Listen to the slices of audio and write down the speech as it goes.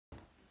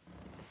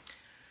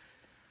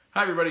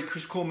Hi everybody,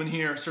 Chris Coleman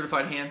here,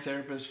 certified hand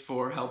therapist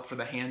for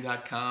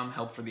helpforthehand.com,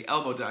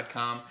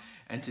 helpfortheelbow.com,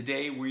 and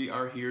today we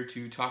are here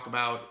to talk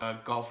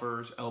about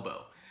golfer's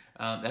elbow.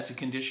 That's a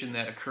condition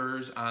that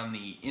occurs on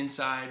the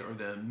inside or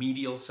the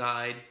medial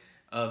side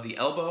of the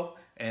elbow,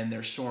 and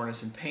there's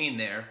soreness and pain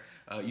there,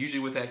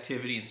 usually with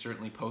activity and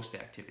certainly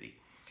post-activity.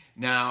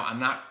 Now, I'm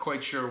not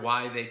quite sure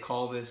why they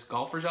call this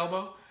golfer's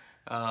elbow.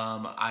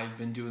 I've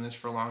been doing this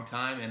for a long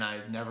time and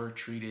I've never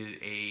treated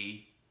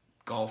a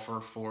golfer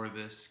for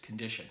this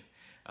condition.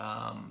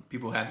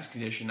 People who have this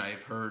condition,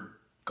 I've heard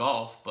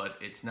golf, but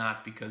it's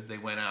not because they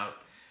went out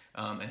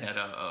and had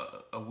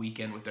a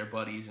weekend with their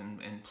buddies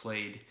and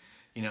played,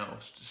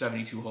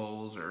 72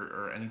 holes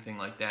or anything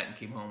like that and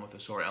came home with a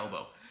sore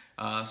elbow.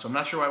 So I'm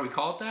not sure why we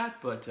call it that,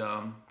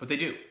 but they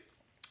do.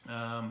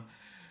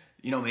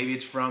 Maybe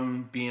it's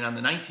from being on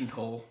the 19th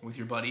hole with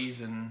your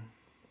buddies and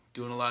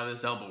doing a lot of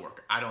this elbow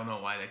work. I don't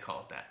know why they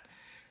call it that.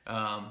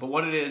 But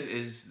what it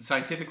is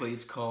scientifically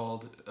it's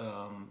called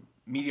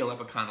medial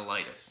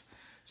epicondylitis.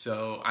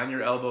 So on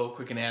your elbow,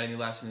 quick anatomy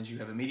lesson is you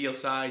have a medial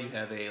side, you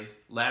have a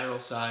lateral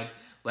side.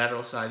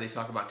 Lateral side, they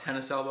talk about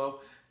tennis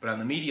elbow, but on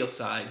the medial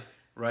side,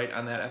 right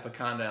on that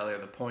epicondyle area,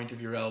 the point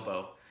of your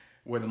elbow,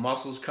 where the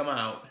muscles come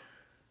out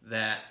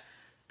that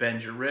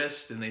bend your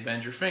wrist and they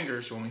bend your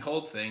fingers, so when we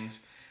hold things,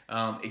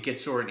 it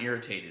gets sore and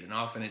irritated, and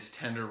often it's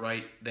tender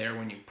right there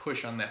when you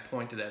push on that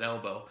point of that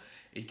elbow.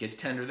 It gets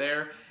tender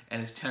there,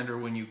 and it's tender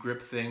when you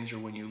grip things or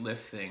when you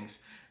lift things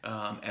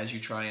as you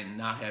try and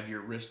not have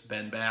your wrist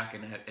bend back,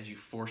 and as you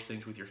force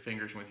things with your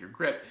fingers and with your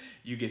grip,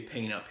 you get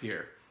pain up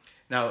here.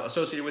 Now,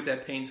 associated with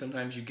that pain,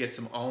 sometimes you get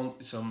some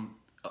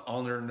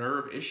ulnar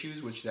nerve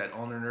issues, which that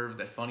ulnar nerve,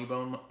 that funny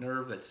bone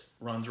nerve that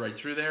runs right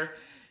through there,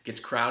 gets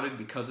crowded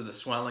because of the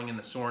swelling and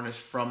the soreness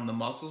from the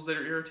muscles that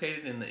are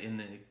irritated in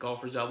the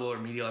golfer's elbow or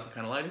medial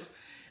epicondylitis,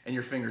 and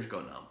your fingers go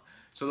numb.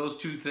 So those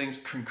two things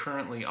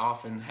concurrently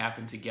often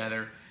happen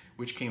together.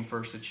 Which came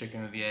first, the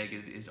chicken or the egg,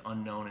 is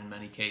unknown in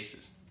many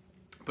cases.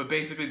 But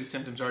basically the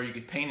symptoms are you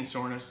get pain and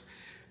soreness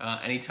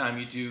anytime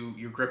you do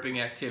your gripping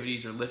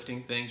activities or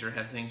lifting things or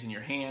have things in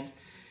your hand,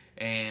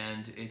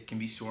 and it can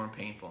be sore and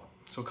painful.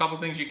 So a couple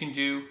things you can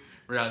do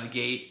right out of the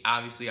gate.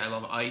 Obviously, I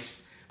love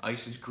ice.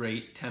 Ice is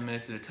great, 10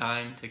 minutes at a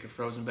time. Take a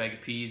frozen bag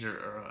of peas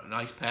or an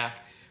ice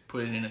pack,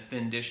 put it in a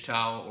thin dish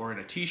towel or in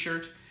a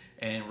t-shirt,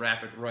 and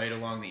wrap it right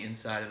along the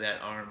inside of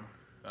that arm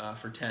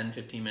for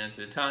 10-15 minutes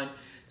at a time.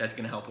 That's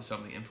going to help with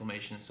some of the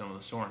inflammation and some of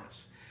the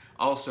soreness.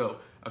 Also,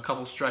 a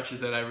couple stretches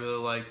that I really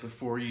like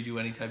before you do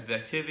any type of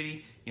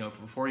activity,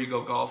 before you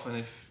go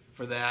golfing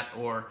for that,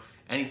 or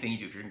anything you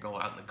do. If you're going to go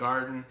out in the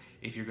garden,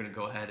 if you're going to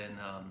go ahead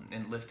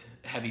and lift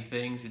heavy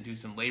things and do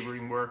some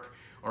laboring work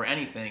or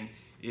anything,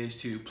 is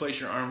to place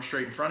your arm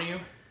straight in front of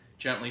you,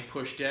 gently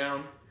push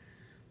down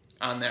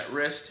on that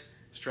wrist,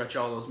 stretch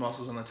all those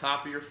muscles on the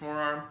top of your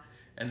forearm,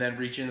 and then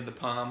reach into the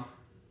palm,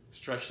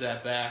 stretch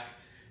that back,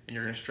 and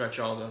you're going to stretch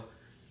all the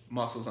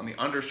muscles on the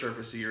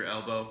undersurface of your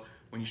elbow.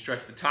 When you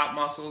stretch the top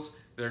muscles,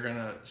 they're going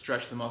to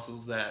stretch the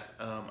muscles that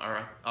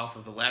are off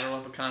of the lateral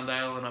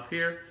epicondyle and up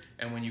here,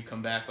 and when you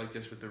come back like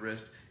this with the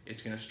wrist,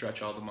 it's going to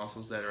stretch all the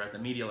muscles that are at the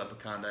medial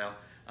epicondyle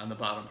on the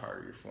bottom part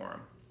of your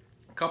forearm.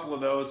 A couple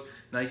of those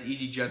nice,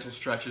 easy, gentle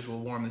stretches will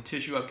warm the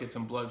tissue up, get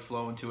some blood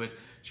flow into it,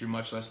 so you're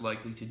much less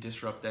likely to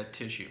disrupt that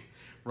tissue.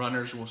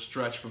 Runners will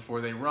stretch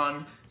before they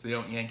run, so they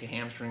don't yank a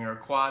hamstring or a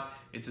quad.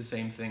 It's the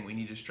same thing. We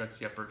need to stretch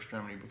the upper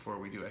extremity before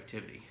we do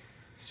activity.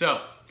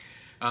 So,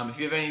 if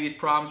you have any of these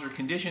problems or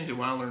conditions and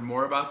want to learn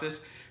more about this,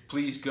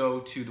 please go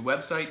to the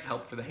website,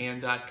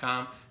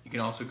 helpforthehand.com. You can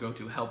also go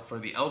to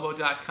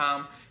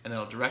helpfortheelbow.com, and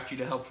that'll direct you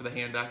to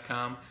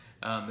helpforthehand.com.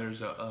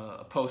 There's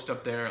a post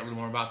up there, a little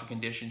more about the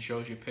condition,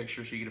 shows you a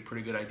picture so you get a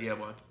pretty good idea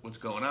about what's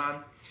going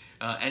on.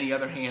 Any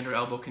other hand or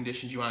elbow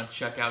conditions you want to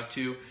check out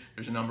too,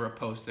 there's a number of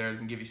posts there that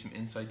can give you some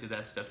insight to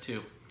that stuff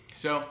too.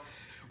 So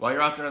while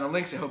you're out there on the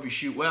links, I hope you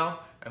shoot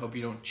well. I hope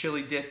you don't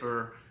chili dip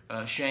or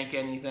shank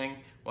anything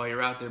while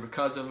you're out there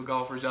because of a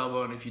golfer's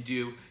elbow, and if you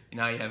do,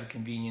 now you have a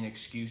convenient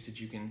excuse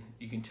that you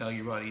can tell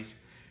your buddies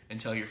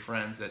and tell your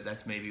friends that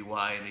that's maybe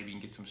why, and maybe you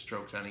can get some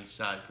strokes on each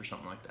side for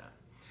something like that.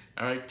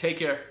 All right, take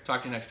care.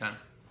 Talk to you next time.